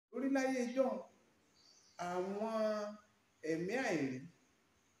láyé ìjọ àwọn ẹ̀mí àìrí,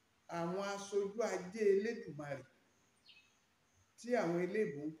 àwọn aṣojú ajé Elédùmarè tí àwọn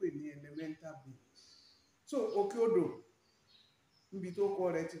eléèbó ń pè ní elemental beings. So Òkè Odò níbi tó kọ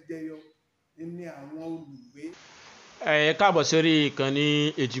rẹ̀ ti jẹyọ ní àwọn olùgbé. Ẹ káàbọ̀ sórí ìkànnì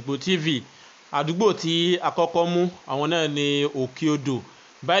Ejigbo TV. Àdúgbò tí a kọ́kọ́ mú àwọn náà ní Òkè Odò.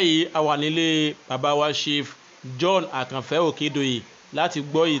 Báyìí a wà nílé bàbá wa Chief John Àkànfẹ́ Òkèdòyè láti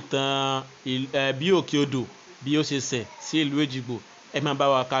gbọ́ ìtàn bí Òkè Odò bí ó ṣe ṣẹ̀ sí ìlú Ejigbo. Ẹ máa bá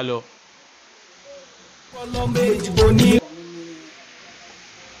wa ká lọ.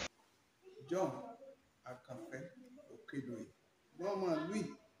 John Àkànfẹ́ Òkèdòyè wọ́n mọ̀ lùí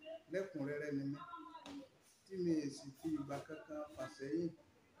lẹ́kùnrẹ́rẹ́ ni mí tí mi sì fi ìgbà kankan fà sẹ́yìn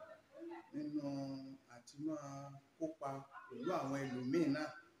nínú àti máa kópa pẹ̀lú àwọn ẹlòmíín náà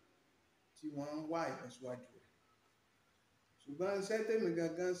tí wọ́n ń wá ìlọsíwájú rẹ̀. Ṣùgbọ́n iṣẹ́ tèmi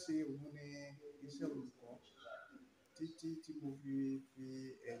gangan ṣe òun ni iṣẹ́ olùkọ́ títí tí mo fi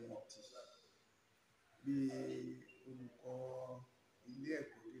ẹ̀yìn tì bí olùkọ́ ilé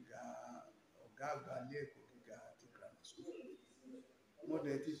ẹ̀kọ́ gíga, ọ̀gá àgbà ilé ẹ̀kọ́ gíga ti grammar school. Mo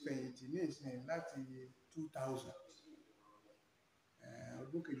dẹ̀ ti fẹ̀yìntì ní ìsìn láti 2000,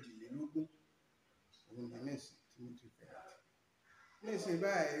 ọdún kejìlélógún òun ní ìsìn tí mo ti fẹ̀yìntì. Ní ìsìn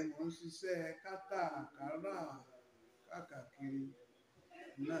báyìí mo ń ṣiṣẹ́ kátàkárà káàkiri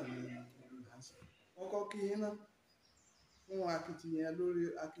náà ní ìlànà. Kọ́kọ́ kí yín náà fún akitiyan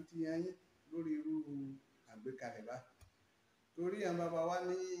yín lórí irú àgbékalẹ̀ báyìí. Torí àwọn bàbá wa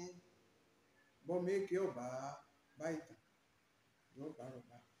ní bọ́mọ èké ọ̀bá bá ìtàn yóò bá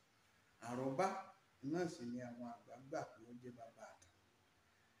àrọ́bá. Àrọ́bá náà sì ni àwọn àgbààgbà pé ó jẹ́ bàbá àtàn.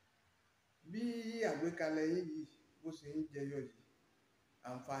 Bí àgbékalẹ̀ yín yìí bó ṣe ń jẹyọ yìí,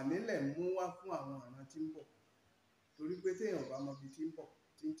 àǹfààní lẹ̀ mú wá fún àwọn ọ̀ràn tí ń bọ̀. Torí pé téèyàn bá mọ ibi tí ń bọ̀,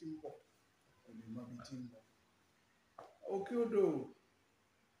 tí ń bọ̀, kò lè mọ ibi tí ń bọ̀. Òkè Odò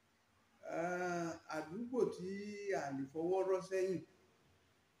àdúgbò tí a lè fọwọ́ rọ́ sẹ́yìn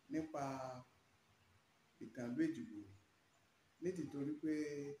nípa ìtàn ìlú Ejigbo nítorí pé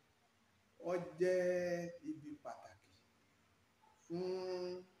ó jẹ́ ibi pàtàkì fún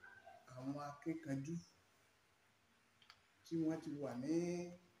àwọn akíkanjú tí wọ́n ti wà ní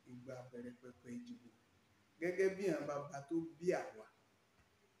ìgbà bẹ̀rẹ̀ pẹ̀pẹ̀ Ejigbo gẹ́gẹ́ bí àwọn bàbá tó bí àwa,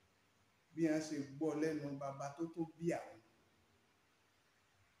 bí wọ́n ṣe gbọ́ lẹ́nu bàbá tó bí àwọn.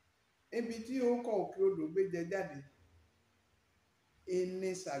 Ibi tí ó kọ Òkè Odò gbé jẹ jáde ní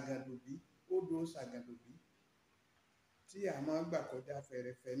Ṣàgàdòbí, odò Ṣàgàdòbí tí a máa gbà kọjá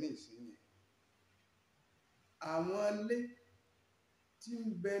fẹ̀rẹ̀fẹ̀ ní ìsinyìí. Àwọn ilé tí ń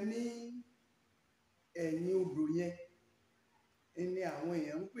bẹ ní ẹ̀yìn odò yẹn ni àwọn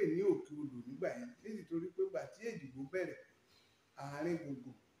èèyàn ń pè ní Òkè Odò nígbà yẹn nítorí pé ìgbà tí Ejigbo bẹ̀rẹ̀ àárín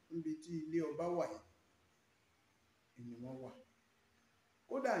gbùngbùn níbi tí ilé ọba wà yẹn ni wọ́n wà.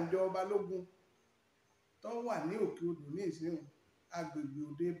 Kódà ǹjọ́ Balógun tó wà ní Òkè Odò ní ìsinyìí agbègbè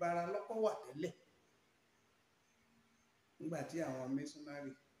Òde Bara lọ́kọ́ wà tẹ́lẹ̀ nígbà tí àwọn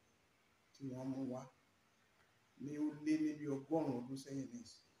missionary tí wọ́n mú wá ní ó lé níbi 100 ọdún sẹ́yìn ní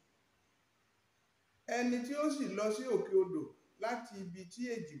ìsìn. Ẹni tí ó sì lọ sí Òkè Odò láti ibi tí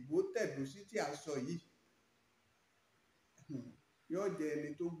Ejigbo tẹ̀dó sí tí a sọ yìí yóò jẹ́ ẹni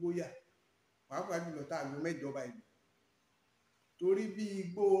tó gbóyà pàápàá jùlọ táago 8 báyìí. Torí bí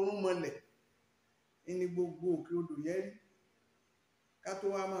igbó orún mọlẹ̀ ní gbogbo Òkè Odò yẹn rí ká tó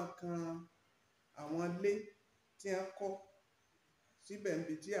wá máa kan àwọn ilé tí wọ́n kọ́ síbẹ̀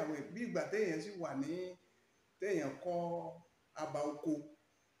níbi tí àwọn bí ìgbà téèyàn sì wà ní téèyàn kọ́ àbá oko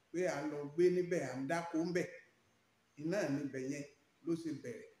pé à ń lọ gbé níbẹ̀ à ń dáko ńbẹ̀. Iná níbẹ̀ yẹn ló ṣe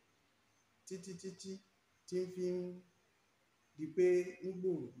bẹ̀rẹ̀ títí tí ń fi di pé ń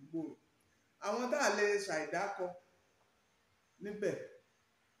gbòòrò. Àwọn tá a lè ṣàìdákọ níbẹ̀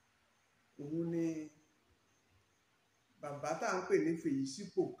òun ni bàbá tá à ń pè ní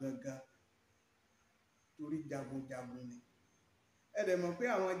Fèyísípò gangan torí jagunjagun ni. Ẹ dẹ̀ mọ̀ pé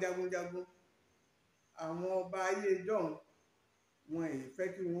àwọn jagunjagun àwọn ọba ayé ìjọ́un wọn èyí fẹ́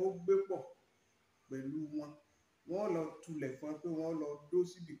kí wọ́n ó gbé pọ̀ pẹ̀lú wọn. Wọ́n lọ tulẹ̀ fún pé wọ́n lọ dó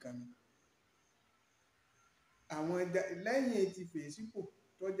síbì kan ni. Àwọn lẹ́yìn ti Fèyísípò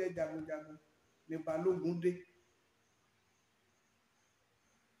tó jẹ́ jagunjagun ní Balógun dé.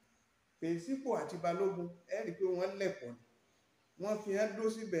 Fèyísípò àti Balógun ẹ rí pé wọ́n lẹ̀pọ̀ ni. Wọ́n fi hàn dó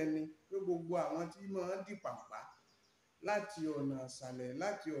síbẹ̀ ni pé gbogbo àwọn tí máa ń dìpàpá láti ọ̀nà àṣàlẹ̀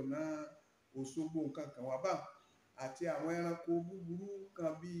láti ọ̀nà Òṣogbo nǹkan kan wá bá àti àwọn ẹranko búburú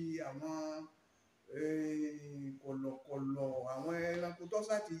kan bí àwọn kọ̀lọ̀kọ̀lọ̀, àwọn ẹranko tó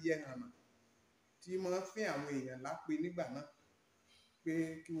sá ti yẹ hànà tí máa ń fín àwọn èèyàn lápè nígbà náà. pé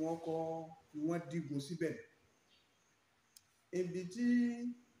kí wọ́n dígun síbẹ̀. Ibi tí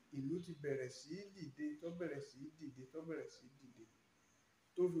ìlú ti bẹ̀rẹ̀ sí dìde tó bẹ̀rẹ̀ sí dìde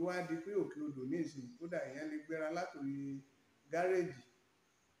tó fi wá di pé Òkè Odò ní ìsìn kódà èèyàn lè gbéra látòrí gáréèjì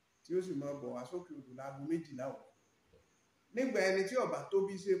tí ó sì máa bọ̀ wá sókè odò láago 12 òru. Nígbà ẹni tí ọba tó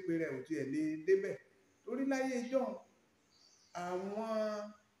bí ṣe pé rẹ̀ ò tiẹ̀ lè débẹ̀ torí láyé ijọ́ àwọn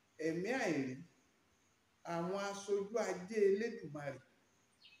ẹ̀mí àìrí, àwọn aṣojú ajé Elédùmarè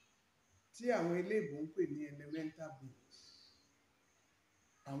tí àwọn eléèbó ń pè ní elemental beings,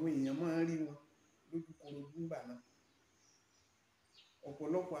 àwọn èèyàn máa ń rí wọn lójúkorojú ńgbà náà.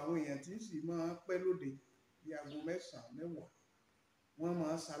 Ọ̀pọ̀lọpọ̀ àwọn èèyàn tí sì máa ń pẹ́ lóde bí aago 9, 10 wọ́n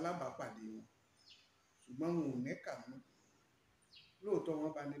máa ń ṣalábàápàdé wọn ṣùgbọ́n wọn ò ní kàánú. Lóòótọ́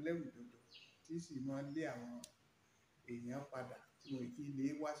wọ́n bá ní lẹ́rù jọjọ tí sì máa ń lé àwọn èèyàn padà tí wọn kì í lè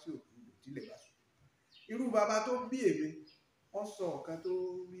wá sí Òkè Odò tílẹ̀ bá sùn. Irú bàbá tó bí èmi wọ́n sọ ọ̀kan tó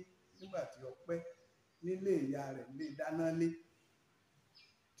rí nígbà tí ó pẹ́ nílé ìyá rẹ̀ lè dáná lé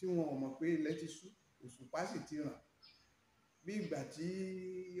tí wọn ò mọ̀ pé ilẹ̀ ti ṣú, òṣùpá sì ti ràn bí ìgbà tí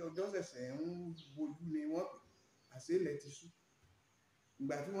ọjọ́ ṣẹ̀ṣẹ̀ ń bojú ni wọ́n pè àṣé ilẹ̀ ti ṣú.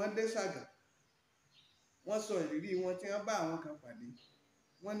 Ìgbà tí wọ́n dé Ṣàgà wọ́n sọ ìrírí wọn tí wọ́n bá àwọn kan pàdé,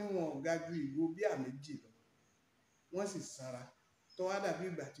 wọ́n ní wọn ò ga ju ìgò bíà 2 lọ, wọ́n sì sanra tó wá dàbí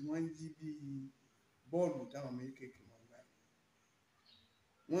ìgbà tí wọ́n ń yí bí bọ́ọ̀lù táwọn ọmọ kéékèèké wọn gbá.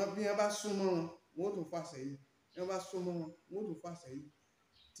 Wọ́n bí wọ́n bá súnmọ́ wọn wọ́n ó tún fà sẹ́yìn, bí wọ́n bá súnmọ́ wọn wọ́n ó tún fà sẹ́yìn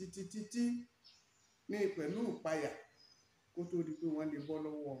títí ní pẹ̀lú ìpayà kó tó di pé wọ́n lè bọ́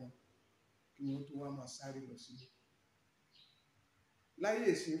lọ́wọ́ wọn kí wọ́n tó wá máa sáré lọ sílé. Láyé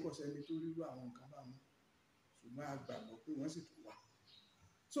ìsìn kò sẹ́ni tó rírú àwọn nǹkan bá wọn ṣùgbọ́n a gbàgbọ́ pé wọ́n sì tún wà.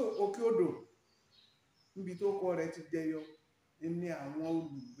 So Òkè Odò níbi tó kọ rẹ̀ ti jẹyọ ní àwọn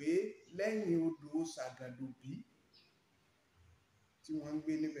olùgbé lẹ́yìn odò Ṣàgàdòbí tí wọ́n ń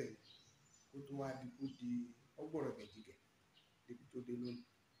gbé níbẹ̀ kó tó wá di kó di ọgbọ̀rọ̀ gẹ̀dìgẹ̀ débi tó dé lónìí.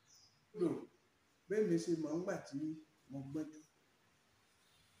 Odò bẹ́ẹ̀ mi ṣe mọ̀ ńgbà tí mo gbẹ́jú.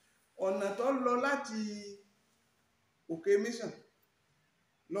 Ọ̀nà tó lọ láti Òkè Mission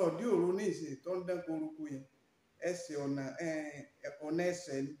lọ́ọ̀dí òru ní ìsìn tó ń dán koroko yẹn ẹsẹ̀ ọ̀nà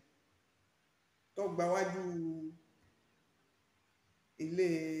ẹsẹ̀ ni tó gba wájú ilé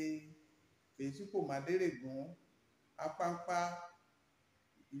Fèsípò Mádérègún Apáńpá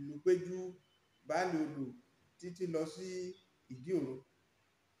ìlú Péjú Baálé Odò títí lọ sí Ìdí Òro,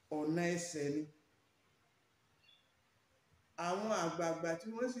 ọ̀nà ẹsẹ̀ ni. Àwọn àgbààgbà tí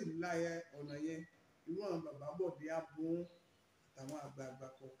wọ́n sì láyé ọ̀nà yẹn irú àwọn bàbá Bọ̀dé Abún àtàwọn àgbààgbà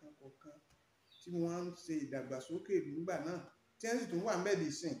kọ̀ọ̀kan tí wọ́n ń ṣe ìdàgbàsókè nígbà náà tí wọ́n sì tún wà mẹ́lì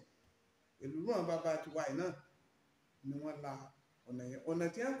sìn pẹ̀lú àwọn bàbá tiwa náà ni wọ́n la ọ̀nà yẹn. Ọ̀nà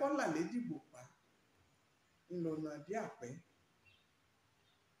tí wọ́n kọ́ là l'Éjìgbò pa ńlọnà dé Àpẹ́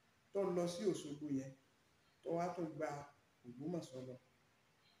tó lọ sí Òṣogbo yẹn tó wá tó gba Ògbómọ̀ṣọ́ lọ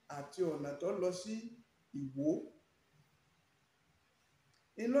àti ọ̀nà tó lọ sí Ìwó.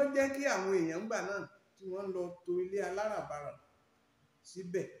 Iná jẹ́ kí àwọn èèyàn gbà náà tí wọ́n lọ to ilé aláràbarà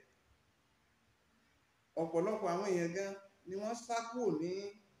síbẹ̀. Ọ̀pọ̀lọpọ̀ àwọn èèyàn gan ni wọ́n sá kúrò ní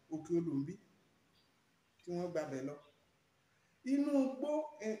Òkè Odò bí tí wọ́n gbabẹ̀ lọ. Inú igbó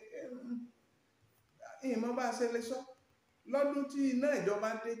ìmọ̀ bá ṣe lè sọ lọ́dún tí iná ìjọba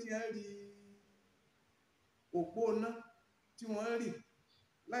dé tí wọ́n rí òpó iná tí wọ́n rí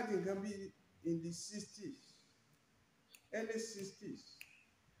láti nǹkan bí in the 60s, early 60s.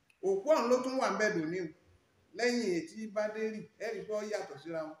 Òpó ọ̀hún ló tún wà ń bẹ̀dùn ní lẹ́yìn ètí Bádé rí ẹ̀rí pé ó yàtọ̀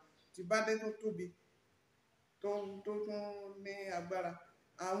síra wọn tí Bádé tó tóbi tó tún ní agbára.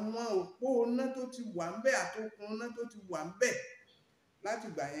 Àwọn òpó iná tó ti wà ń bẹ̀ àtòkùn iná tó ti wà ń bẹ̀ láti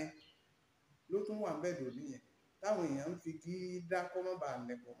ìgbà yẹn ló tún wà ń bẹ̀dùn níyẹn táwọn èèyàn ń fi kí dá kọ́mọ́bà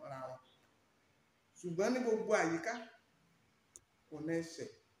lẹ̀pọ̀ mọ́ra wọn. Ṣùgbọ́n ní gbogbo àyíká ọ̀nà ẹsẹ̀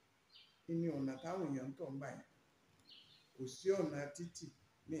ní ọ̀nà táwọn èèyàn ń tọ̀ ń bà yẹn kò sí ọ̀nà títì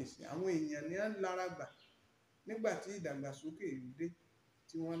ní ìsìn. Àwọn èèyàn ní ń lára gbà nígbà tí ìdàgbàsókè dé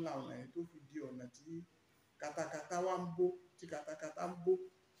tí wọ́n la ọ̀nà yẹn tó fi di ọ̀nà tí katakata wá ń bó tí katakata ń bó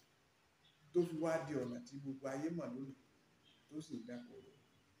tó fi wá di ọ̀nà tí gbogbo ayé mọ̀ lónìí tó sì ń dákọ̀ lọ.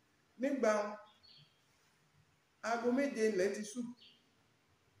 Nígbà aago 7 ilẹ̀ ti ṣú,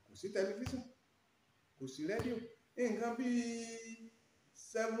 kò sí tẹlifíṣàn, kò sí rédíò. Nǹkan bí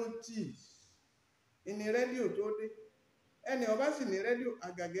 70s ìní rédíò tó dé. Ẹni ó bá sì ní rédíò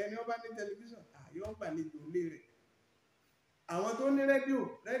àgàgà ẹni ó bá ní tẹlifíṣàn yóò gbàlejò ilé rẹ̀. Àwọn tó ní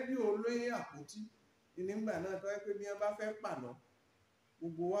rédíò olóyè àpótí nígbà náà tó yẹ pé bí wọ́n bá fẹ́ pàlọ́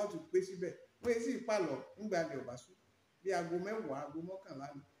gbogbo wa tún pé síbẹ̀. Wọ́n sì pàlọ́ nígbà tí ó bá ṣú bí aago 10, aago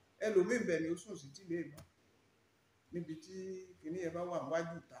 11 ni ẹlòmíì bẹ̀ ni ó sùn sí tìlé ìgbà. níbi tí kíní ẹ bá wà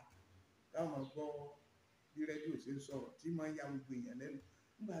wájú ta táwọn gbọ́ bí rédíò ṣe ń sọ̀rọ̀ tí máa ń ya gbogbo èèyàn lẹ́nu.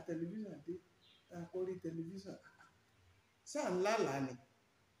 Nígbà tẹlifíṣàn dé tá a kọ́ rí tẹlifíṣàn sáà ńlá là ní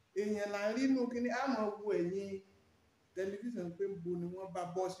èèyàn là ń rí inú kíní á máa wo ẹ̀yìn tẹlifíṣàn pé bo ni wọ́n bá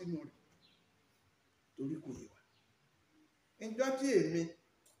bọ́ sínú rẹ̀ torí kò yé wa. Ìjọ́ tí èmi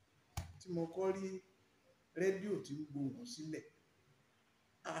tí mo kọ́ rí rédíò tí ń gbohùn sílẹ̀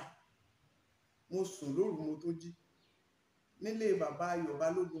mo sùn lóru mo tó jí nílé bàbá Ayọ̀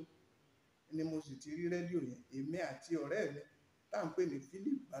Balógun ni mo sì ti rí rédíò yẹn, èmi àti ọ̀rẹ́ mi tá à ń pè ní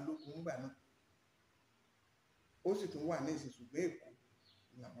Philip Balógun ńgbà náà. Ó sì tún wà ní ìsìn ṣùgbọ́n Èkó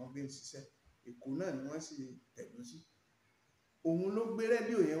làwọn gbé ń ṣiṣẹ́, Èkó náà ni wọ́n sì tẹ̀dó sí. Òun ló gbé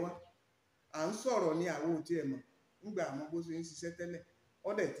rédíò yẹn wá, à ń sọ̀rọ̀ ní àwọn òtí ẹ̀ mọ̀ nígbà àmọ́ bó ṣe ń ṣiṣẹ́ tẹ́lẹ̀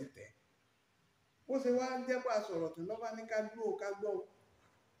ọ̀dẹ̀ ti tẹ̀. Bó ṣe wá jẹ́ pé a sọ̀rọ̀ tún lọ́ba ní ká dúró ká gbọ́ o,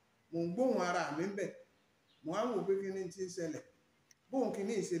 mò ń gbóhùn ara mi ń bẹ̀, mo á wò pé kí ni ti ń ṣẹlẹ̀, bóun kí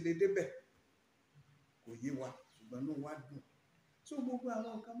ni ìṣẹ̀lẹ̀ débẹ̀ kò yé wa ṣùgbọ́n ló wá dùn. So gbogbo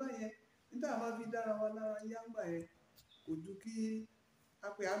àwọn nǹkan báyẹn níta máa fi dára wa lára yá ńgbà yẹn kò ju kí a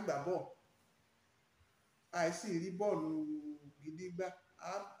pé a gbà bọ̀ àìsí rí bọ́ọ̀lù gidi gbá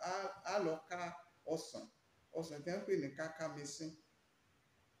a lọ ká ọsàn tí wọ́n pè ní kákámẹ́sìn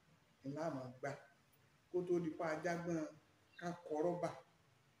ńlá máa gbà kó tó di pa ajágbọ́n ká kọ rọ́bà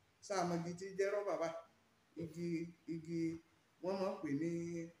sáàmù igi tí jẹ́ rọ́bà bá igi wọ́n máa ń pè ní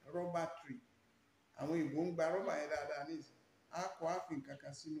rọ́bà tree. Àwọn ìbò ń gba rọ́bà yẹn dáadáa ní ìsìn á kọ́ àfi nǹkan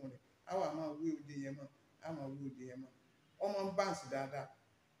kan sínú rẹ̀ á wà máa wé òde yẹn mọ́ á máa wé òde yẹn mọ́ ọmọ ń báǹsì dáadáa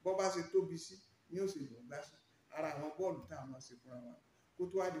bọ́ bá ṣe tóbi sí ní ó sì lò ń gbá sí ara àwọn bọ́ọ̀lù tá a máa ṣe fúnra wa kó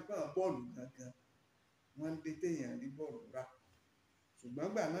tó wá di pé àwọn bọ́ọ̀lù gangan wọ́n ń dé téèyàn rí bọ́ọ̀lù rà ṣùgbọ́n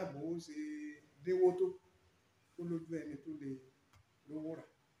gbà náà bó ṣe dínwó tó ó lójú ẹni tó lè lówó rà.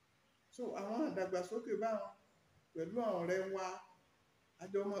 So àwọn àdàgbàsókè báwọn pẹ̀lú àwọn ọ̀rẹ́ wa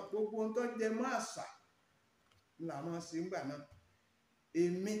àjọmọ̀ gbogbo ohun tó jẹ mọ́ àṣà là máa ṣe ńgbà náà.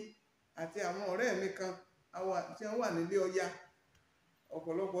 Èmi àti àwọn ọ̀rẹ́ mi kan tí wọ́n wà nílé Ọya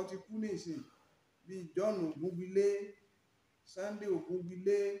ọ̀pọ̀lọpọ̀ ti kú ní ìsìn bíi John Ògúngbílé, Sunday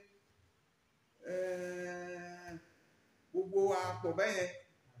Ògúngbílé, gbogbo àpọ̀ bẹ́yẹn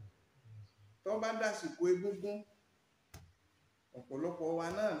tó bá dàsìkò egúngún ọ̀pọ̀lọpọ̀ wa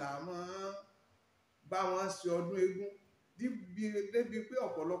náà là máa bá wọn ṣe ọdún eégún débi pé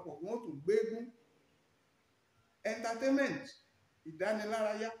ọ̀pọ̀lọpọ̀ wọn ò tún gbégún entertainment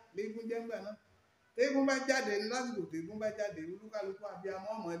ìdánilárayá léegún jẹ́ ńgbà náà. Téégún bá jáde lásìkò téégún bá jáde olúkálukú abiyamọ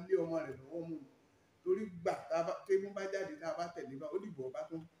ọmọ lé ọmọ rẹ̀ lọ́wọ́ mú torí gbà téégún bá jáde tá a bá tẹ̀lé bá ó dìbò ọba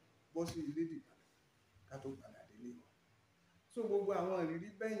tó bọ́ sí ilé dìbò ká tó padà délé wa. So gbogbo àwọn ìrírí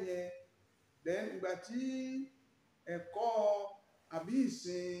bẹ́yẹn then ìgbà tí ẹ̀kọ́ àbí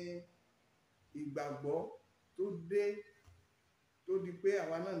ìsìn ìgbàgbọ́ tó dé tó di pé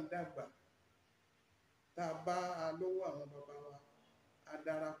àwa náà ń dàgbà tá a bá a lọ́wọ́ àwọn bàbá wa a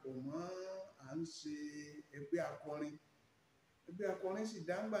darapọ̀ mọ́ à ń ṣe ẹgbẹ́ akọrin sì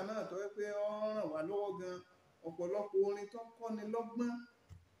dáńgbà náà tó yẹ pé ó ràn wá lọ́wọ́ gan ọ̀pọ̀lọpọ̀ orin tó kọ́ni lọ́gbọ́n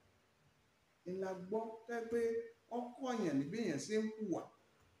ńlá gbọ́ tó yẹ pé ó kọ́yàn níbí èèyàn ṣe ń hùwà.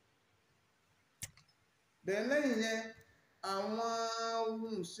 Then lẹ́yìn yẹn àwọn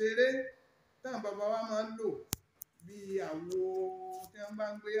ohun ìṣeré táwọn bàbá wa máa ń lò bíi àwo tí wọ́n bá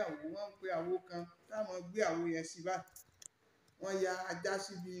ń gbé àwo wọ́n ń pe àwo kan táwọn gbé àwo yẹn sí báyìí wọ́n ya ajá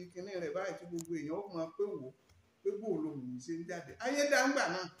síbi kinní rẹ̀ báyìí tí gbogbo èèyàn ó máa pé wò pé bó lòun yìí ṣe ń jáde. Ayé dáńgbà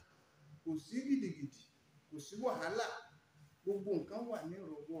náà kò sí gidigidi kò sí wàhálà gbogbo nǹkan wà ní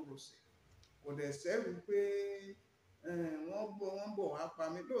ìrọ̀wọ́rọ̀sẹ̀ kò dẹ̀ sẹ́rù pé wọ́n bọ̀ wá pa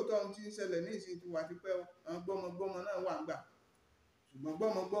mí lóòótọ́ ohun tí ń ṣẹlẹ̀ ní ìsìn ti wà tipẹ́ o àwọn gbọ́mọgbọ́mọ náà wà ń gbà ṣùgbọ́n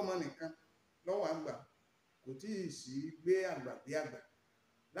gbọ́mọgbọ́mọ nìkan lọ́wọ́ àgbà kò tí ì sí gbé àgbà bí àgbà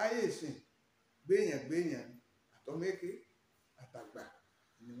láyé ìsìn gbéyàn àtọ́mẹ́ké àtàgbà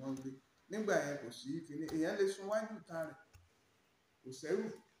ni wọ́n gbé nígbà yẹn kò sí kíní èèyàn lè sun wájú ta rẹ̀ kò sẹ́rù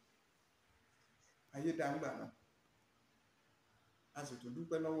ayé dáńgbà náà a sì tún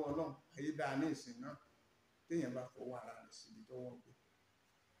dúpẹ́ lọ́wọ́ Ọlọ́run ayé dáa ní ìsìn náà téèyàn bá fọwọ́ ara rẹ̀ síbi tọ́wọ́ gbé.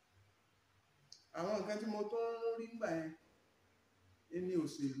 Àwọn nǹkan tí mo tó ń rí ńgbà yẹn ní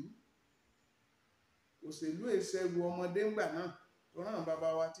òṣèlú èṣẹ̀rù ọmọdé ńgbà náà tó ràn bàbá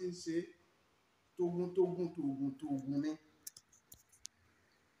wa tí ń ṣe tógun ni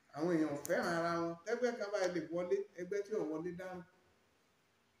àwọn èèyàn fẹ́ràn ara wọn tẹ́gbẹ́ kan báyìí lè wọlé ẹgbẹ́ tí ò wọlé dáràn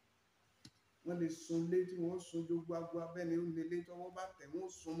wọ́n lè sun lé tí wọ́n sun jogbo agbo abẹ́ni ó lé tọ́wọ́ bá tẹ̀ wọ́n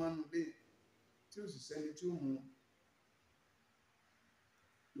sun mọ́nu lé tí ò sì sẹ́ni tí ó mú wọn.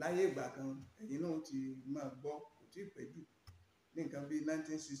 Láyé ìgbà kan ẹ̀yin náà ti máa gbọ́ kò tí ì pẹ́ jù ní nǹkan bíi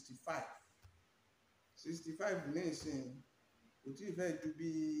 1965 65 ní ìsìn kò tí ì fẹ́ ju bí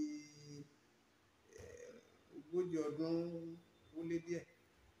 40 ọdún ó lé díẹ̀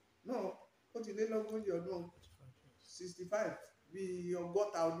náà ó ti lé lọ́gójì ọdún 65 bí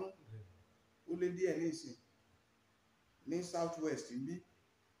 60 ọdún ó lé díẹ̀ ní ìsìn ní south west bí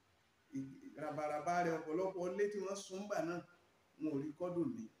rabaraba rẹ̀ ọ̀pọ̀lọpọ̀ ilé tí wọ́n sún gbà náà wọn ò rí kọ́dùn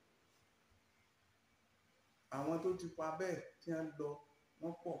ní àwọn tó ti pa bẹ́ẹ̀ tí wọ́n lọ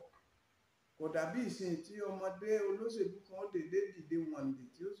wọ́n pọ̀ kò dàbí ìsìn tí ọmọdé olóṣèlú kan dédé dìde wọ̀nlẹ̀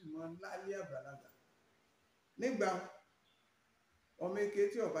tí ó sì mọ láyé àgbàlagbà nígbà ọmọ eke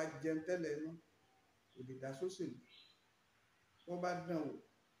tí ọba jẹun tẹ́lẹ̀ inú kò lè dá sóṣèlú wọ́n bá dán wò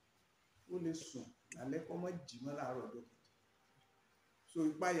ó lè sùn lálẹ́ kọ́ mọ́ jì mọ́ láàárọ̀ ọjọ́ kejì so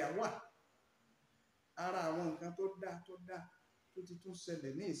ìpayà wà ara àwọn nǹkan tó dáa tó ti tún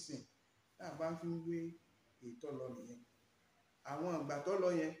ṣẹlẹ̀ ní ìsìn tá a bá fi ń wé ètò lọ nìyẹn àwọn ìgbà tó lọ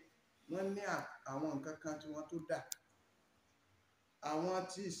yẹn wọ́n ní àwọn nǹkan kan tí wọ́n tó dáa àwọn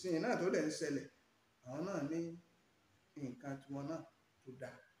tí ìsìn náà tó dẹ̀ ń ṣẹlẹ̀ àwọn náà ní nǹkan tí wọ́n náà tó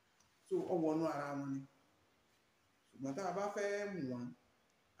dáa so ó wọnú ara wọn ni ṣùgbọ́n tá a bá fẹ́ mú wọn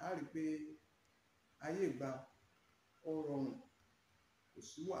á rí i pé ayé ìgbà ó rọrùn kò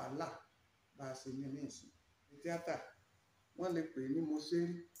sí wàhálà bá a ṣe ní ìsìn tíátà wọ́n lè pè ní mo ṣe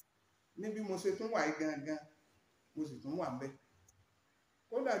rí ní bí mo ṣe tún wà yí gangan mo sì tún wà ń bẹ̀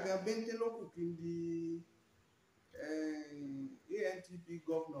kódà gan bíntín ló kù kí n di ANTP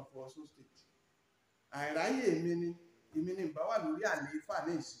governor for Osun State àìráyè èmi ni ìbá wà lórí àlééfà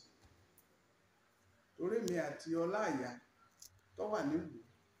ní ìsìn torí mi àti Ọláìyá tó wà nílùú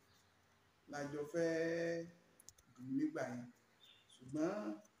lájọ fẹ́ dùn nígbà yẹn ṣùgbọ́n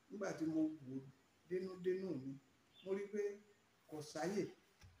nígbà tí mo wò dénúdénú mi mo rí pé kò sáyè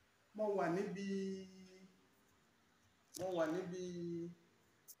mo wà níbi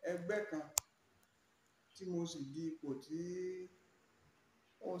ẹgbẹ́ kan tí mo sì di ipò tí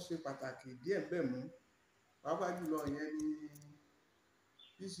ó ṣe pàtàkì díẹ̀ bẹ́ẹ̀ mú pàápàá jùlọ ìyẹn ní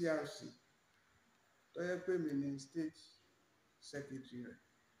PCRC tó yẹ pé mi ní state secretary rẹ̀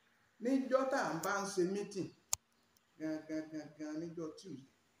níjọ́ tá à ń bá ń ṣe meeting gangan níjọ́ Tuesday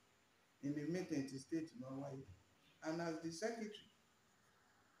in the meeting ti state máa wáyé and as the secretary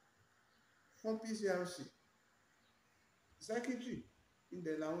fún PCRC secretary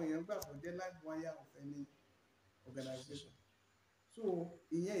ibẹ̀ làwọn èèyàn gbà kó jẹ́ live wire of any organization so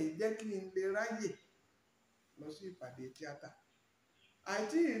ìyẹn yìí jẹ́ kí n lè ráyè lọ sí ìpàdé tíátà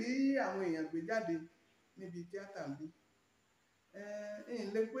àìtí rí àwọn èèyàn gbé jáde níbi tíátà ń bí ń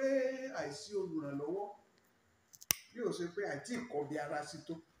lè pé àìsí olùrànlọ́wọ́ bí ó ṣe pé àìtí ìkọbi ara sí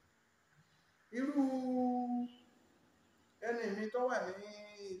tó irú ẹni mi tó wà ní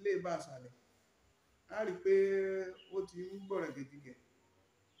ilé ìbáṣalẹ̀ a rí pé ó ti ń gbọ̀rẹ̀ gẹ̀dígẹ̀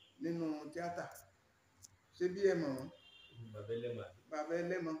nínú tíátà ṣé bí ẹ mọ̀ wọ́n bàbá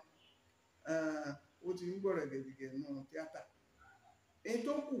ẹlẹ́mọ ó ti ń gbọ̀rẹ̀ gẹ̀dígẹ̀ nínú tíátà èyí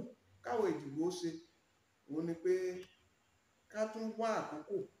tó kù káwọ̀ Èjìgbò ṣe òun ni pé ká tún wá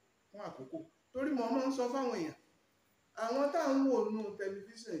àkókò fún àkókò torí mo máa ń sọ fáwọn èèyàn àwọn tá à ń wò nínú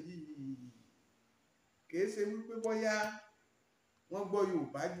tẹlifíṣàn yìí kìí ṣe wípé bóyá wọ́n gbọ́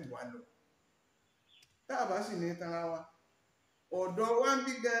Yorùbá jù wá lọ tá a bá sì ní tanra wa ọ̀dọ̀ wa ń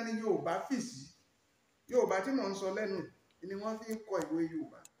bí gan ni Yorùbá fì sí Yorùbá tí mò ń sọ lẹ́nu ni wọ́n fi ń kọ ìwé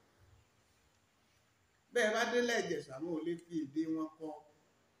Yorùbá bẹ́ẹ̀ bá délẹ̀ Ìjẹ̀ṣà wọn ò lè fi èdè wọn kọ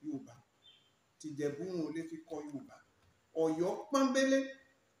Yorùbá tìjẹ̀bú wọn ò lè fi kọ Yorùbá Ọ̀yọ́ pọ́nbélé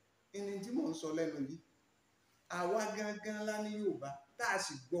ni tí mò ń sọ lẹ́nu yìí àwa gangan lá ní Yorùbá tá a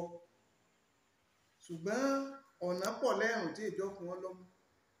sì gbọ́ ṣùgbọ́n ọ̀nà pọ̀ lẹ́rùn tí ìjọ fún wọn lọ́mú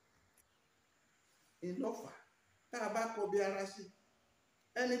ìlọ́fà tá a bá kọ bí ara sí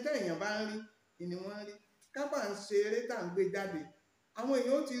ẹni tẹ́yàn bá ń rí ni wọ́n rí kápá ń ṣe eré tá à ń gbé jáde àwọn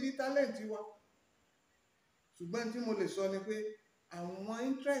èèyàn ó ti rí tálẹ́ǹtì wa ṣùgbọ́n tí mo lè sọ ni pé àwọn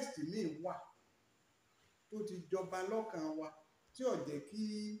interest míì wà tó ti jọba lọ́kàn wa tí ò jẹ́ kí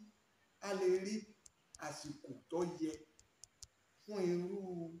a lè rí àsìkò tó yẹ fún irú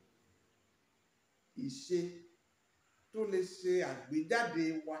ìṣe tó lè ṣe àgbéjáde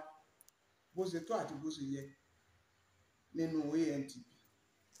wa bó ṣe tó àti bó ṣe yẹ nínú ANTP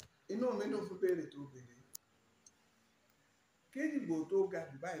inú mi ló fún béèrè tó béèrè kí Èjìgbò tó ga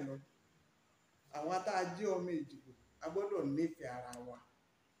jù báyìí lọ àwọn tá a jẹ́ ọmọ Èjìgbò a gbọ́dọ̀ nífẹ̀ẹ́ ara wa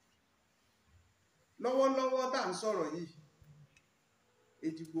lọ́wọ́lọ́wọ́ tá à ń sọ̀rọ̀ yìí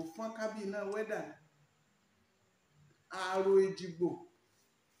Èjìgbò fọ́n kábí iná wẹ́dà ni ààrò Èjìgbò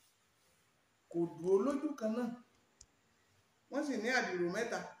kò dúró lójú kan náà wọ́n sì ní àdìrò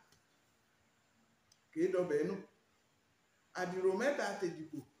mẹ́ta kìí dọbẹ̀ inú àdìrò mẹ́ta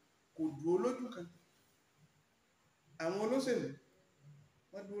àtẹ̀jìgbò kò dúró lójú kan àwọn olóṣèlú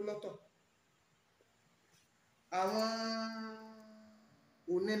wọ́n dúró lọ́tọ̀, àwọn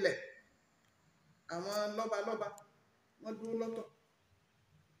onílẹ̀, àwọn lọ́balọ́ba wọ́n dúró lọ́tọ̀,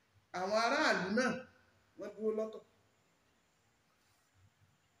 àwọn aráàlú náà wọ́n dúró lọ́tọ̀.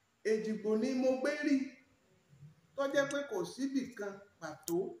 Èjìgbò ni mo gbé rí tó jẹ́ pé kò síbì kan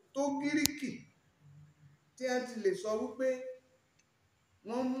pàtó tó gíríkì tí a ti lè sọ wípé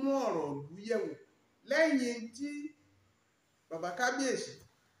wọ́n mú ọ̀rọ̀ ìlú yẹ̀wò lẹ́yìn tí bàbá kábíyèsí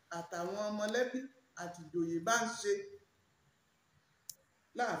àtàwọn mọ̀lẹ́bí àti ìjòyè bá ń ṣe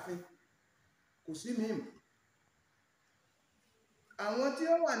láàfin, kò sí míì mọ́. Àwọn tí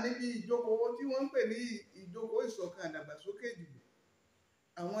ó wà níbi ìjókòó tí wọ́n ń pè ní ìjókòó ìṣọ̀kan ìdàgbàsókè Èjìgbò,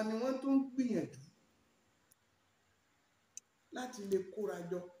 àwọn ni wọ́n tún gbìyànjú láti lè kóra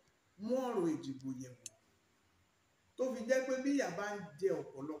jọ mú ọ̀rọ̀ Èjìgbò yẹ̀wò, tó fi jẹ́ pé bí ìyà bá ń jẹ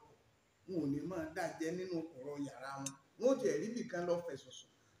ọ̀pọ̀lọpọ̀ wọn ò ní máa dájẹ́ nínú ọ̀rọ̀ yàrá wọn ò tiẹ̀ rí bìkan lọ fẹ̀sọ̀sọ̀,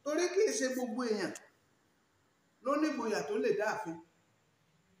 torí kì í ṣe gbogbo èèyàn ló ní ìgboyà tó lè dáàfin,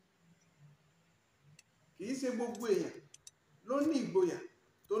 kì í ṣe gbogbo èèyàn ló ní ìgboyà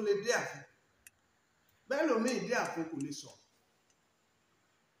tó lè dé àfin, bẹ́ẹ̀ lómi dé àfin kò lè sọ.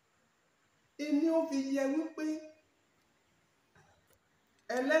 Ìní ó fi yẹ wípé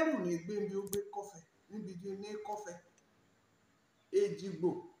ẹlẹ́rù ní gbé bí ó gbé kọ́fẹ́ níbi tí ó ní kọ́fẹ́. Èjìgbò,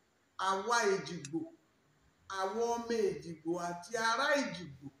 àwa Èjìgbò, àwọn ọmọ Èjìgbò àti ará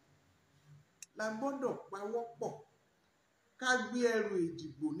Èjìgbò la gbọ́dọ̀ pawọ́pọ̀ ká gbé ẹrù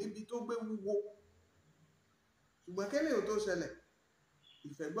Èjìgbò níbi tó gbé wúwo. Ṣùgbọ́n kẹ́lẹ́ ò tó ṣẹlẹ̀,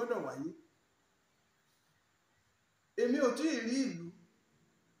 ìfẹ́ gbọ́dọ̀ wáyé. Èmi ò tí ì rí ìlú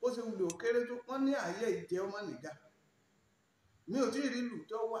ó ṣe wulẹ̀ ó kéré tó wọ́n ní ààyè ìjẹ ọmọ nìjà. Mi ò tí ì rí ìlú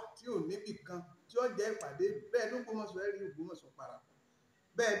tó wà tí ò níbì kan tí ó jẹ́ ìpàdé bẹ́ẹ̀ ló Ògbómọ̀ṣọ́ ẹ̀rí Ògbómọ̀ṣọ́ parapọ̀,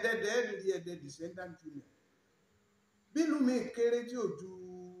 bẹ́ẹ̀ dẹ́dẹ́ ẹ̀rí ẹ̀dẹ́ descendant union. Bí ìlú mi kéré tí ò ju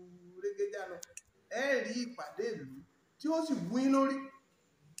régéjá lọ, ẹ̀rí ìpàdé ìlú tí ó sì wú yín lórí.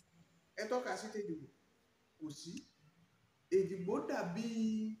 Ẹ tọ́ka sí tèjìgbò, kò sí. Èjìgbò dàbí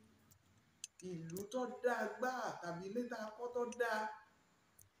ìlú tó dáa gbáà tàbí ilé tá a kọ́ tó dáa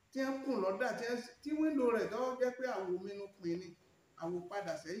tí ń kùn lọ́dà tí wíńdò rẹ̀ tó jẹ́ pé àwò mínú pin ni, àwò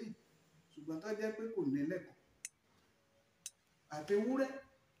padà sẹ́yìn, ṣùgbọ́n tó jẹ́ pé kò nílẹ̀kùn. Àti ewúrẹ́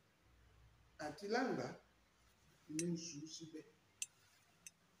àti láǹgbá ní ń ṣú síbẹ̀.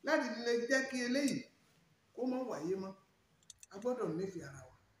 Láti lè jẹ́ kí eléyìí kó má wáyé mọ́, a gbọ́dọ̀ nífẹ̀ẹ́ ara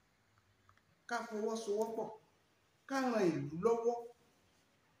wa, ká fọwọ́sowọ́pọ̀, ká ran ìlú lọ́wọ́.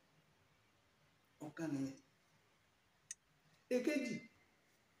 Ọ̀kan nìyẹn. Èkejì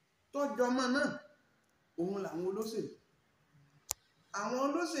tọ́jọ́ ọmọ náà òun làwọn olóṣèlú. Àwọn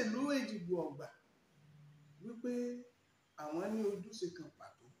olóṣèlú Èjìgbò ọ̀gbà wípé àwọn ní ojúṣe kan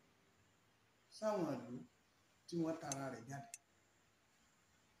pàtó sáwọn ìlú tí wọ́n tara rẹ̀ jáde.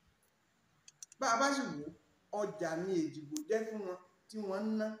 Bá a bá sì wò ọjà ní Èjìgbò jẹ́ fún wọn tí wọ́n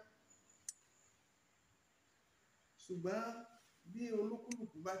ń ná. Ṣùgbọ́n bí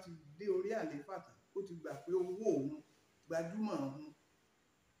olúkúlùkù bá ti dé orí àlééfà tán, ó ti gbà pé owó òun, gbajúmọ̀ òun,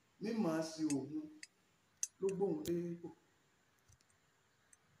 mímọ̀ sí òun ló gbóhùn dé ipò.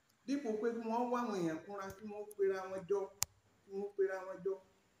 Dípò pé kí wọ́n wá àwọn èèyàn kúnra, kí wọ́n pera wọn jọ,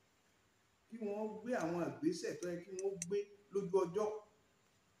 kí wọ́n gbé àwọn ìgbésẹ̀ tó yẹ kí wọ́n gbé lójú ọjọ́.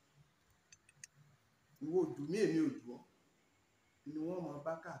 Ìwọ ojú mi, èmi ojú ọ, ni wọ́n máa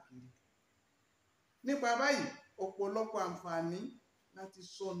bá káàkiri. Nípa báyìí, ọ̀pọ̀lọpọ̀ àǹfààní láti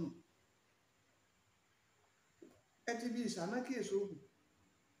sọnù. Ẹ ti bí ìṣáná kí èso ògùn.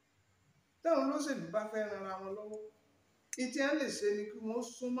 Táwọn olóṣèlú bá fẹ́ ran ara wọn lọ́wọ́, ìtí à ń lè ṣe ni kí wọ́n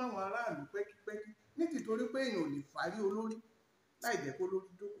sún mọ́ àwọn aráàlú pẹ́kípẹ́kí, nítorí pé èèyàn ò lè fárí olórí láì jẹ́ kó lórí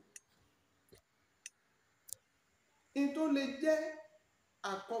jókòó. In tó lè jẹ́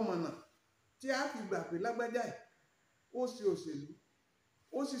àkọmọ̀nà tí a fi gbà pé lágbájá ẹ̀ ó ṣe òṣèlú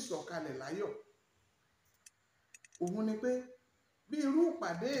ó sì sọ̀kalẹ̀ láyọ̀, òun ni pé bí irú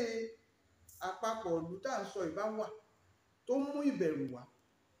ìpàdé àpapọ̀ ìlú tá à ń sọ ìbá wà tó mú ìbẹ̀rù wá,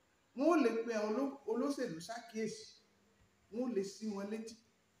 wọ́n ò lè pe àwọn olóṣèlú ṣàkíyèsí, wọ́n ò lè sí wọn létí,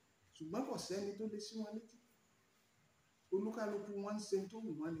 ṣùgbọ́n kò sẹ́ni tó lè sí wọn létí. Olúkálùkù wọn ń ṣe tó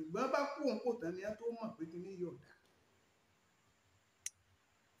wù wọ́n ní gbọ́n bá kú òun kò tán ni a tó mọ̀ pé kí ní yóò dá.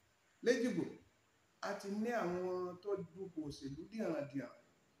 L'Èjìgbò a ti ní àwọn tó dupò òṣèlú dìrandìran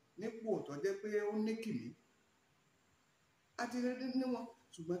nípò tó jẹ́ pé ó ní kìmí. A ti rí ní wọn,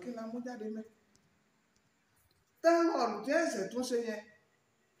 ṣùgbọ́n kí la mú jáde mẹ́. Táwọn ọ̀rùn ẹ̀sẹ̀ tún ṣe yẹn,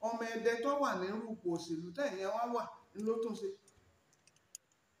 ọmọ ẹdẹ tó wà ní rúpò òṣèlú tẹ̀yìn wá wà ló tún ṣe.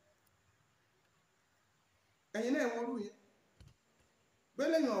 Ẹ̀yin náà wọ́n rú yẹn.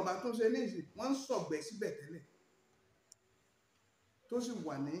 Gbẹ́lẹ́yìn ọba tún ṣe ní ìsìn, wọ́n ń sọ̀gbẹ́ síbẹ̀ tẹ́lẹ̀. tó sì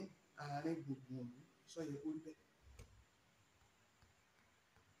wà ní àárín gbùngbùn òlu sọyẹ kó rí bẹ́ẹ̀.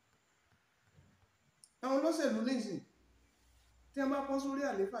 àwọn olóṣèlú nísìn tí wọ́n bá kọ́ sórí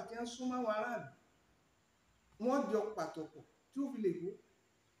àlééfà tí wọ́n súnmọ́ àwọn aráàlú wọ́n jọ pàtọ̀pọ̀ tí ó fi lè gbó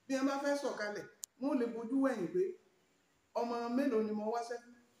bí wọ́n bá fẹ́ sọ̀kalẹ̀ wọ́n lè bojú wẹ̀yìn pé ọmọ mélòó ni mo wá sẹ́kù,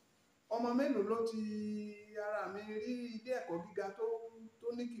 ọmọ mélòó ló ti ara mi rí ilé ẹ̀kọ́ gíga tó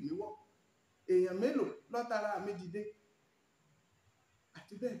ní kìmí wọ̀, èèyàn mélòó lọ́tara mi dìde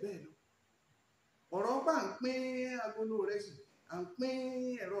àti bẹ́ẹ̀ bẹ́ẹ̀ lọ. ọ̀rọ̀ bá ń pín agolo rẹ̀ sí à ń pín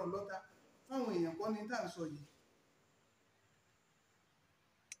ẹ̀rọ ọlọ́ta fáwọn èèyàn kọ́ ni tá à ń sọ yìí.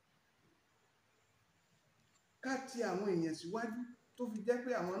 ká ti àwọn èèyàn síwájú tó fi jẹ́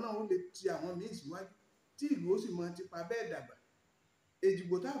pé àwọn náà ó lè ti àwọn míì síwájú tí ìlú ó sì mọ tipa bẹ́ẹ̀ dàgbà.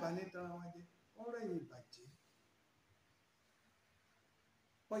 Èjìgbò tá a bá ní tanra wa jẹ ọ̀rọ̀ ẹ̀yìn ìbàjẹ́.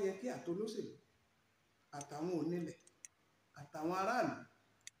 ó yẹ kí àtolóṣèlú àtàwọn onílẹ̀ àtàwọn aráàlú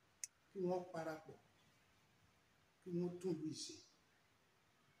kí wọ́n parapọ̀ kí wọ́n tún ìlú ìṣe.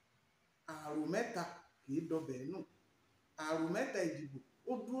 àrò mẹ́ta kì í dọbẹ̀ nù, àrò mẹ́ta Èjìgbò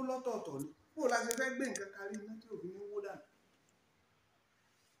ó dúró lọ́tọ̀ọ̀tọ̀ ni. bó la ṣe fẹ́ gbé nǹkan kárí iná tí òfin ní wó dànù.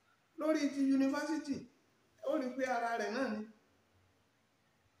 lórí ti yunifásitì ó rí pé ara rẹ̀ náà ni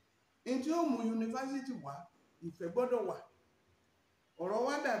ní tí ó mú yunifásitì wá ìfẹ́ gbọ́dọ̀ wà. ọ̀rọ̀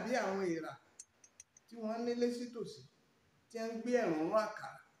wa dàbí àwọn èèrà tí wọ́n nílé sítòsí tí wọ́n ń gbé ẹ̀rùn rún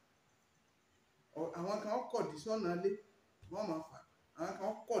àkàrà. àwọn kan kọ̀dí sọ́nà lé wọ́n máa fà, àwọn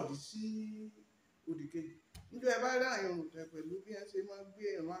kan kọ̀dí sí òdì kejì. níjọ́ ẹ bá rí àyàn òǹtẹ̀ pẹ̀lú bí wọ́n ṣe máa ń gbé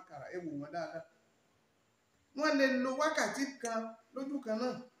ẹ̀rùn àkàrà ẹ wò wọ́n dáadáa. wọ́n lè lo wákàtí kan lójú kan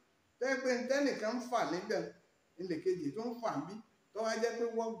náà tẹ́ pé tẹ́nìkan ń fà níbẹ̀ ilẹ̀ kejì tó ń fà ń bí tó wá jẹ́ pé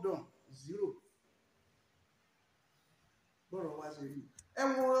work done 0. bọ́rọ̀ wá ṣe rí. ẹ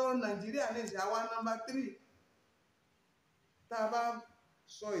wo Nàìjíríà ní ìṣe àwa nọ́mbà 3 tá a bá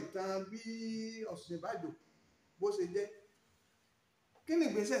sọ ìtàn bí Ọ̀ṣínbàjò bó ṣe jẹ́. kí ni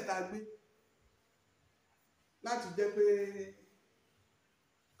ìgbésẹ̀ tá a gbé láti jẹ́ pé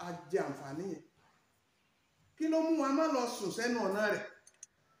a jẹ àǹfààní yẹn? kí ló mú wa má lọ sùn sẹ́nu ọ̀nà rẹ̀?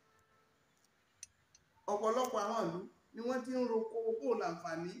 ọ̀pọ̀lọpọ̀ àwọn ìlú ni wọ́n ti ń roko owó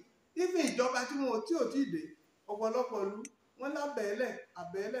láǹfààní ìfẹ́ ìjọba tí ò tí ì dé. ọ̀pọ̀lọpọ̀ ìlú wọ́n lábẹ́ẹ̀lẹ̀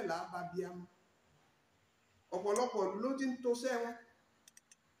àbẹ́ẹ̀lẹ̀ làbá bíamọ́. ọ̀pọ̀lọpọ̀ ìlú ló ti ń to sẹ́ wọn.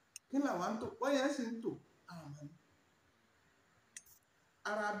 kí làwọn ń tò wọ́n yẹn sì ń tò àmọ́ ni.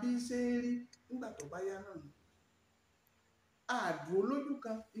 ara bí ṣe ń rí nígbà tó bá yá náà ni. àdúró lójú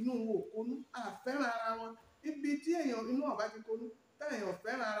kan inú wo kónú àfẹ́ràn ara wọn. ibi tí èèyàn inú ọ̀bá ti kónú táyàn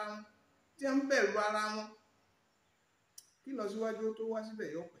fẹ́ràn ara wọn tí ń bẹ̀rù ara wọn kí lọ síwájú tó wá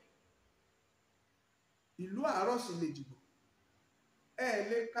síbẹ̀ yọpẹ̀. ìlú àárọ̀ sì lè dìbò. ẹ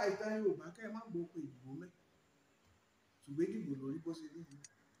lè ka ìtàn Yorùbá kẹ́ ẹ má gbóko ìdìbò mẹ́. ṣùgbọ́n ìdìbò lórí bó ṣe rí yìí.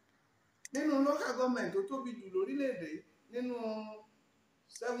 nínú local government tó tóbi jù lórílẹ̀‐èdè nínú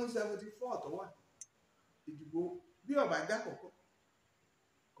 774 tó wà ìdìbò bí ọ̀bá já kọ̀kọ́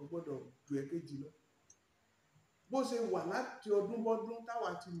kò gbọ́dọ̀ ju èkejì lọ. bó ṣe wà láti ọdún bọ́dún táwa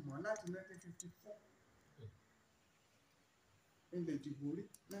ti mọ̀ láti 1954 ilẹ̀ ìdìbò rí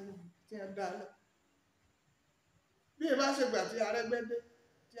lẹ́nu tí a dá lẹ̀. bí ẹ bá ṣe gbà tí Arẹ́gbẹ́dé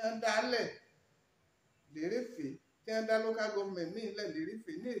tí a dá lẹ̀ lérèfé tí a dá local government ní ilẹ̀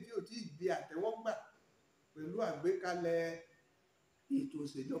lérèfé ní èdè ò tí ì di àtẹ́wọ́gbà pẹ̀lú àgbékalẹ̀ ètò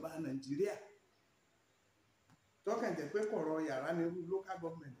ìṣèjọba Nàìjíríà. tọ́kàn jẹ́ pé kọ̀rọ̀ yàrá ní irú local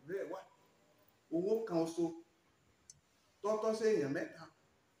government bẹ́ẹ̀ wà. owó kan oṣù tọ́tọ́ sí èèyàn mẹ́ta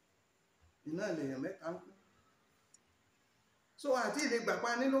iná lèèyàn mẹ́ta ń kú. so àti ìlè gbàpá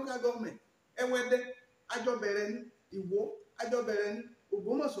ní local government Ẹ̀wẹ̀dẹ́ àjọbẹ̀rẹ̀ ní Ìwó àjọbẹ̀rẹ̀ ní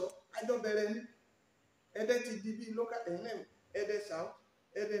Ògbómọ̀ṣọ́ àjọbẹ̀rẹ̀ ní Ẹdẹ ti di bí local Ẹdẹ south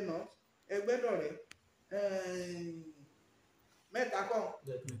Ẹdẹ north Ẹgbẹ́dọ̀rẹ́ mẹ́ta kọ́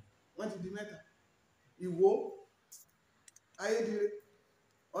wọ́n ti di mẹ́ta. Ìwó Ayédire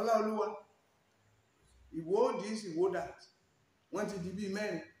Ọláolúwa Ìwó dis Ìwó dat wọ́n ti di bí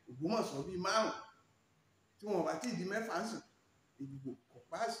mẹ́rin. Ògbómọ̀ṣọ́ bí 5 tí wọ́n bá ti di mẹ́fà ń sìn. Ìdìbò kò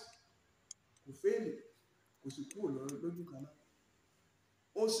páàsì kò fẹ́ẹ̀lì kò sì kúrò lójú kan náà.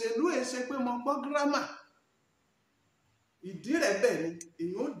 òṣèlú ẹ̀ ṣe pé mo gbọ́ gírámà ìdí rẹ̀ bẹ́ẹ̀ ni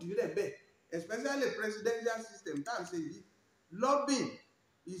èyàn ò dì rẹ̀ bẹ́ẹ̀ especially presidential system tá à ń ṣe yìí. lobbying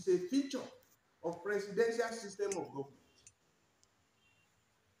is a feature of presidential system of government.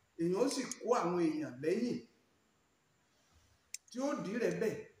 èyàn ó sì kó àwọn èèyàn lẹ́yìn tí ó dì rẹ̀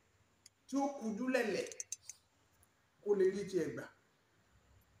bẹ́ẹ̀ tí ó kujú lẹ̀lẹ̀ kó lè rí tiẹ̀ gbà.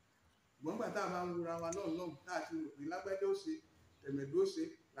 ṣùgbọ́n gbà tá a máa ń wura wa lọ́nà tá a ti rò pé lágbẹ́jọ́ ó ṣe tẹ̀mẹ̀dó ó ṣe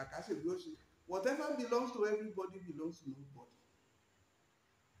làkàṣègbè ó ṣe whatever belongs to everybody belongs to nobody.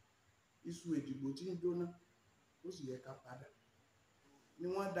 iṣu Ejigbo tí ń jóná ó sì yẹ ká padà ni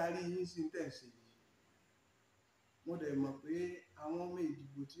wọ́n darí yín sí tẹ̀sí yìí. Mo dẹ̀ mọ̀ pé àwọn ọmọ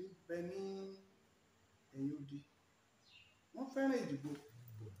Ejigbo tí ń bẹ ní ẹ̀yìn odi wọ́n fẹ́ràn Ejigbo.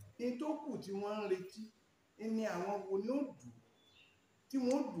 Ní tó kù tí wọ́n ń retí ní àwọn wo ni ó dùn tí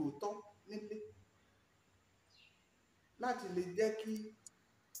wọ́n dùn tọ́ nílé láti lè jẹ́ kí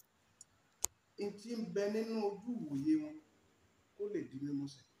n tí ń bẹ nínú ojú ìwòye wọn kó lè di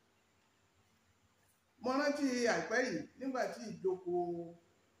mímúṣẹ. Mo rántí àìpẹ́ yìí nígbà tí ìjókòó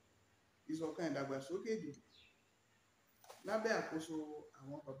ìṣọ̀kan ìdàgbàsókè Ejigbo lábẹ́ àkóso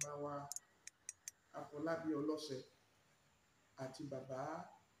àwọn bàbá wa Afọlábí Ọlọ́sẹ àti bàbá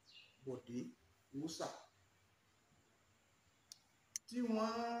Bọ̀dé Wúsà tí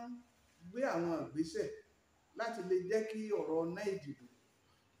wọ́n gbé àwọn ìgbésẹ̀ láti lè jẹ́ kí ọ̀rọ̀ ọ̀nà Ejigbo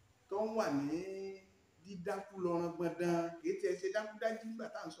tó ń wà ní dídákú lọ́rọ̀ gbọ̀ndàn kìí tiẹ̀ ṣe dákúdájí nígbà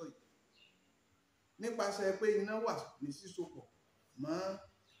tá à ń sọ yìí nípasẹ̀ pé iná wà ní sísopọ̀ mọ́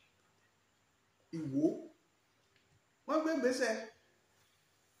Ìwó. Wọ́n gbé ìgbésẹ̀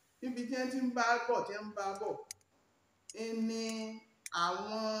níbi tí wọ́n ti ń bá bọ̀ ní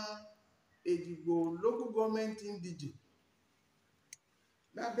àwọn Ejigbo local government indigene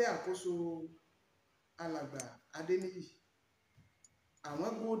lábẹ́ àkóso alàgbà Adéníyì. Àwọn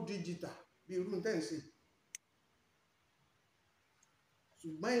go digital bí irú tẹ́ǹsì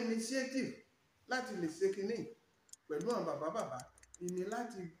ṣùgbọ́n initiative láti lè ṣe kínní pẹ̀lú àwọn bàbá ni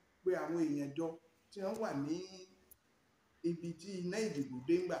láti pe àwọn èèyàn jọ tí wọ́n wà ní ibi tí iná Ejigbo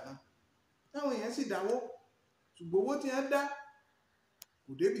dé ńgbà náà táwọn èèyàn sì dáwó ṣùgbọ́n owó tí wọ́n dá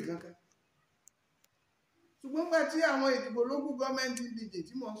kò débì kankan. Ṣùgbọ́n gbà tí àwọn Ejigbo local government indigene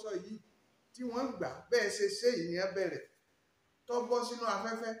tí mò ń sọ yìí tí wọ́n gbà bẹ́ẹ̀ ṣe ìyẹn bẹ̀rẹ̀ tó bọ́ sínú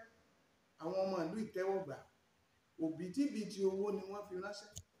afẹ́fẹ́ àwọn ọmọ ìlú ìtẹ́wọ́gbà òbítíbitì owó ni wọ́n fi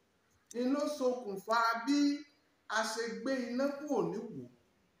ránṣẹ́ ni ló ṣokùnfà bí a ṣe gbé iná kúrò níwò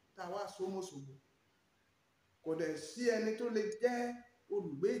táwa sómọ́sogbo. Kò dẹ̀ sí ẹni tó lè jẹ́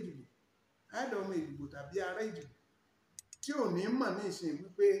olùgbé Ejigbo àìdọ̀mọ Ejigbo tàbí ará Ejigbo tí ò ní mọ̀ ní ìsìn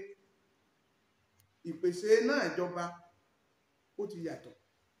wípé ìpèsè náà ìjọba ó ti yàtọ̀.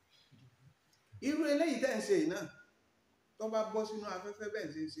 Irú eléyìí tẹ́ ń ṣe yìí náà tó bá bọ́ sínú afẹ́fẹ́ bẹ́ẹ̀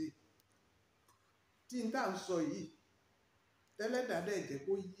ṣe ń ṣe tí n tá ń sọ yìí tẹ́lẹ̀dàdẹ́ jẹ́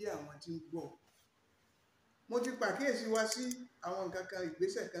kó yí àwọn tí ń gbọ́. Mo ti pàkíyèsí wa sí àwọn nǹkan kan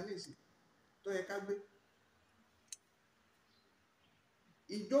ìgbésẹ̀ kan nísìn tó yẹ ká gbé.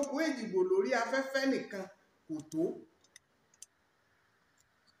 Ìjókòó Ejigbo lórí afẹ́fẹ́ nìkan kò tó.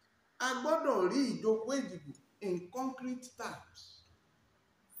 A gbọ́dọ̀ rí ìjókòó Ejigbo in concrete terms.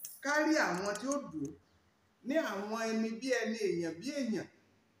 Kárí àwọn tí ó dúró ní àwọn ẹni bí ẹni èèyàn bí èèyàn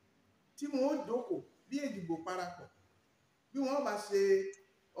tí wọ́n ó jókòó bí Ejigbo parapọ̀ bí wọ́n bá ṣe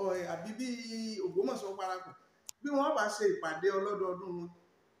àbí bí Ògbómọ̀ṣọ́ parapọ̀ bí wọ́n bá ṣe ìpàdé ọlọ́dọọdún wọn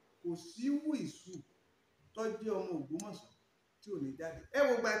kò sí wùìsù tó jẹ́ ọmọ Ògbómọ̀ṣọ́ tí ò ní jáde. Ẹ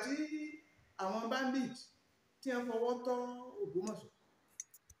wò gbà tí àwọn bandit tí wọ́n fọwọ́ tọ́ Ògbómọ̀ṣọ́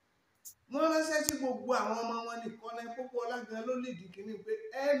wọ́n ránṣẹ́ sí gbogbo àwọn ọmọ wọn ní Kọ́nẹ́ Pópó Ọlágan ló lè di kínní pé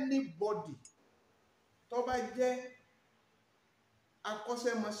anybody tó bá jẹ́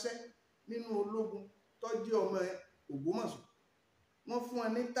akọ́ṣẹ́mọṣẹ́ nínú ológun tó jẹ́ ọmọ Ògbómọ̀ṣọ́ wọ́n fún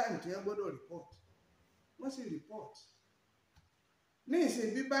wọn ní time tí wọ́n gbọ́dọ̀ report wọ́n sì report. Ní ìsìn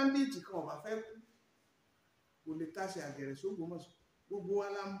bí bandit kan ò bá fẹ́ kú kò lè tàṣẹ àgẹ̀rẹ̀ s'Ògbómọ̀ṣọ́. Gbogbo wa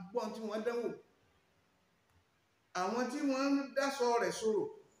la ń gbọ́n tí wọ́n dánwò. Àwọn tí wọ́n ń dáṣọ rẹ̀ sọ̀rọ̀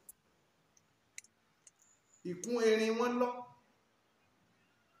ìkún erin wọn lọ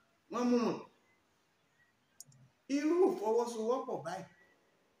wọ́n mú wọn. Irú ìfọwọ́sowọ́pọ̀ báyìí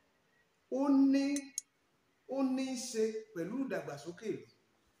ó ní í ṣe pẹ̀lú ìdàgbàsókè ìlú.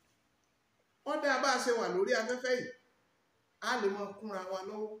 Ọ̀dà bá a ṣe wà lórí afẹ́fẹ́ yìí a lè mọ kúnra wa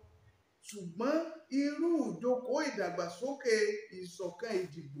lọ́wọ́ ṣùgbọ́n irú ìjókòó ìdàgbàsókè ìṣọ̀kan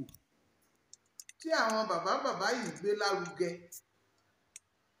Ejigbo tí àwọn bàbá yìí gbé lárugẹ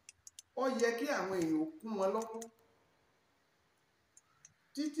ó yẹ kí àwọn èèyàn kún wọn lọ́wọ́.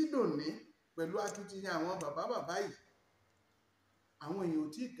 Títí dòní pẹ̀lú akitiyan àwọn bàbá yìí àwọn èèyàn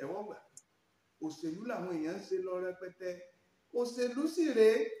ò tí ì tẹ́wọ́ gbà. Òṣèlú làwọn èèyàn ń ṣe lọ rẹpẹtẹ. Òṣèlú sì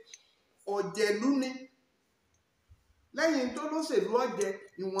rèé ọ̀jẹ̀lú ni. Lẹ́yìn tó lóṣèlú ọ̀jẹ̀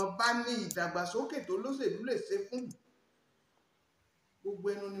ìwọ̀nba ní ìdàgbàsókè tó lóṣèlú lè ṣe fún mi. Gbogbo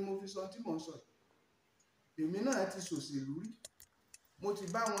ẹnu ni mo fi sọ tí mò ń sọ. Èmi náà ti ṣòṣèlú rí. Mo ti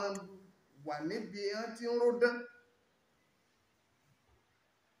bá wọn wà níbi wọ́n ti ń ródán.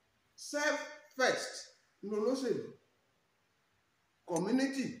 Self first ní olóṣèlú,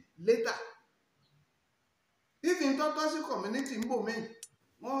 community later. If n tọ́tọ́ sí community ń bò mí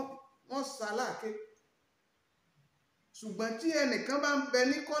wọ́n wọ́n ṣaláàké ṣùgbọ́n tí ẹnìkan bá ń bẹ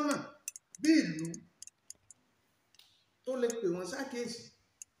ní kọ́nà bí ìlú tó lè pè wọ́n ṣàkíyèsí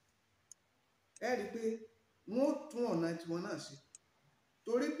ẹ rí i pé wọ́n ó tún ọ̀nà tiwọn náà ṣe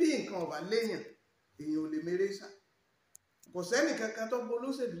torí bí nǹkan ọ̀bà léèyàn èèyàn ò lè mèrè sá kò sẹ́nì kankan tó bo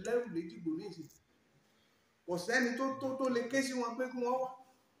olóṣèlú lẹ́rù l'Éjìgbò ní ìsìn kò sẹ́ni tó lè ké sí wọn pé kí wọ́n wá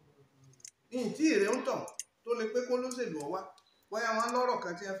ní tí ìrẹ́ ń tàn tó lè pé kó lóṣèlú ọ̀wá bóyá wọn lọ́rọ̀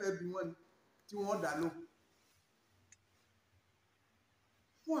kan tí wọ́n fẹ́ bí wọ́n ni tí wọ́n dá lóhùn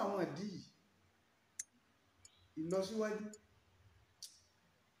fún àwọn ìdí yìí ìlọsíwájú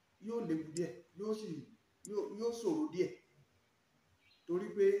yóò léwu díẹ̀ yóò ṣòro díẹ̀ torí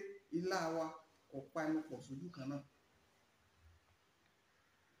pé ilá wa kò panu pọ̀ sójú kan náà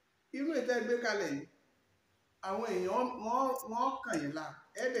irú ètò ẹgbẹ́ kalẹ̀ yìí àwọn èèyàn wọ́n kàn yín la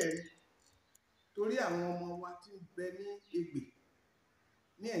ẹ̀ẹ́dẹ̀ rí torí àwọn ọmọ wa tí ń bẹ ní Ẹ̀gbẹ́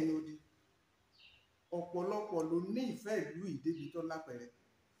ní ẹ̀yìn odi ọ̀pọ̀lọpọ̀ ló ní ìfẹ́ ìlú ìdébi tó lápẹ̀rẹ̀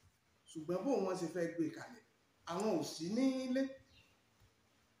ṣùgbọ́n bó wọ́n ṣe fẹ́ gbé kalẹ̀ àwọn ò sí ní ilé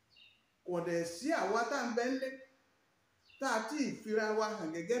kò dẹ̀ sí àwa tá ń bẹ ńlé tá a ti ìfira wa hàn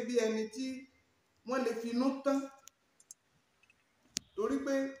gẹ́gẹ́ bí ẹni tí wọ́n lè finú tán torí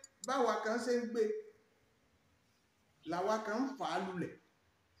pé báwa kan ṣe ń gbé làwa kan ń fà á lulẹ̀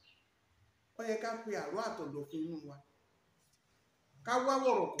ó yẹ ká pe àrò àtọ̀dọ̀fin inú wa ká wá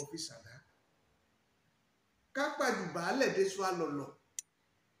wọ̀rọ̀ kò fi ṣàdá ká pàjù bàálẹ̀ dé sọ àlọ́lọ̀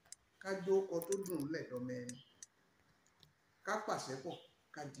ká jó ọkọ̀ tó dùn lẹ́dọ̀mọ ẹni ká pàṣẹ pọ̀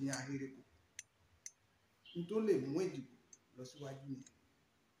ká di ahéré kù ní tó lè mú Èjìgbò lọ síwájú ni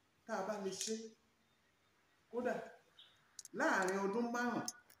tá a bá lè ṣe kódà láàrin ọdún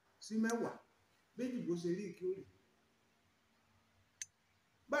 5 sí 10 b'Éjìgbò ṣe rí kí ó rí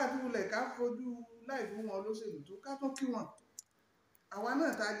bá a dúró ká fojú láì fún wọn olóṣèlú tó ká tún kí wọn àwa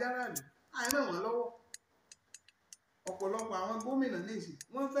náà ta járàlú àìràn wọn lọ́wọ́ ọ̀pọ̀lọpọ̀ àwọn gómìnà nìsín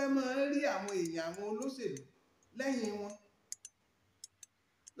wọ́n fẹ́ máa rí àwọn èèyàn àwọn olóṣèlú lẹ́yìn wọn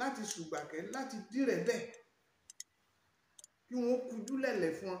láti ṣùgbàkẹ́ láti dírẹ̀ bẹ́ẹ̀ kí wọ́n kujú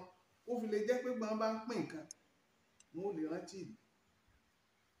lẹ̀lẹ̀ fún wọn ó fi lè jẹ́ pé gbọ́n bá ń pín nǹkan wọn ò lè rántí ìlú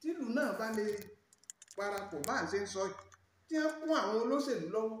tílù náà bá lè parapọ̀ bá ń ṣe ń sọ tí wọ́n kún àwọn olóṣèlú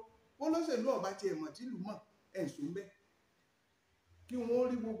lọ́wọ́ olóṣèlú ọ̀bá tiẹ̀ mọ̀ tílù mọ̀ ẹ̀sùn bẹ́ẹ̀ kí wọ́n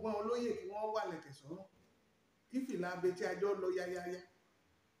rí gbogbo àwọn olóyè kí wọ́n wà lẹ̀kẹ̀ sọ́rọ̀ kí fìlà abetí ajọ́ lọ yáyáyá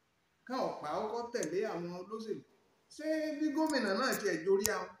ká ọ̀pá ọkọ̀ tẹ̀lé àwọn olóṣèlú ṣé bí gómìnà náà tiẹ̀ jórí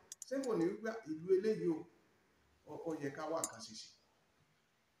àwọn ṣé kò ní wípé ìlú eléyìí ó yẹ ká wà kan ṣe sí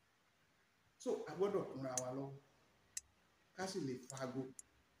so a gbọ́dọ̀ kúnra wa lọ́wọ́ ká sì lè fago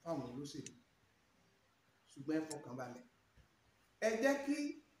fáwọn olóṣèlú ṣùgbọ́n ẹ fọkàn balẹ̀ ẹ jẹ́ kí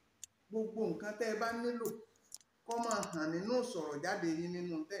gbogbo nǹkan tẹ́ ẹ bá nílò kó máa hàn nínú sọ̀rọ̀ jáde yín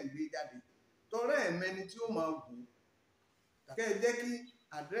nínú tẹ́ ẹ gbé jáde tọrọ ẹ̀mẹ́ni tí ó máa wò ó kẹ́ ẹ jẹ́ kí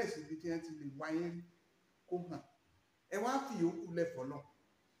àdírẹ́sì ibi tí wọ́n ti lè wáyé rí kó hàn ẹ wá fi yòókù lẹ́fọ̀ọ́ náà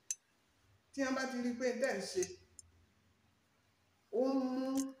tí wọ́n bá ti rí pé tẹ́ ẹ ṣe ó ń mú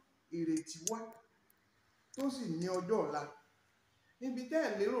ìrètí wá tó sì ní ọjọ́ ọ̀la níbi tẹ́ ẹ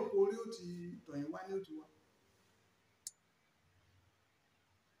lérò pé orí ó ti tọ̀yìn wá ní ó ti wá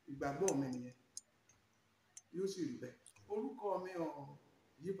ìgbàgbọ́ mi nìyẹn yóò sì rí bẹ́ẹ̀ orúkọ mi ò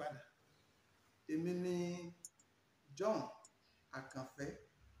yípadà èmi ni John Àkànfẹ́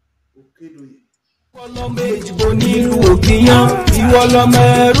Òkèdòyè. Ìwọ lọmọ Èjìgbò nílùú Òkìyán, ìwọ lọmọ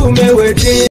ẹrú mẹ́wẹ̀ẹ́ dé.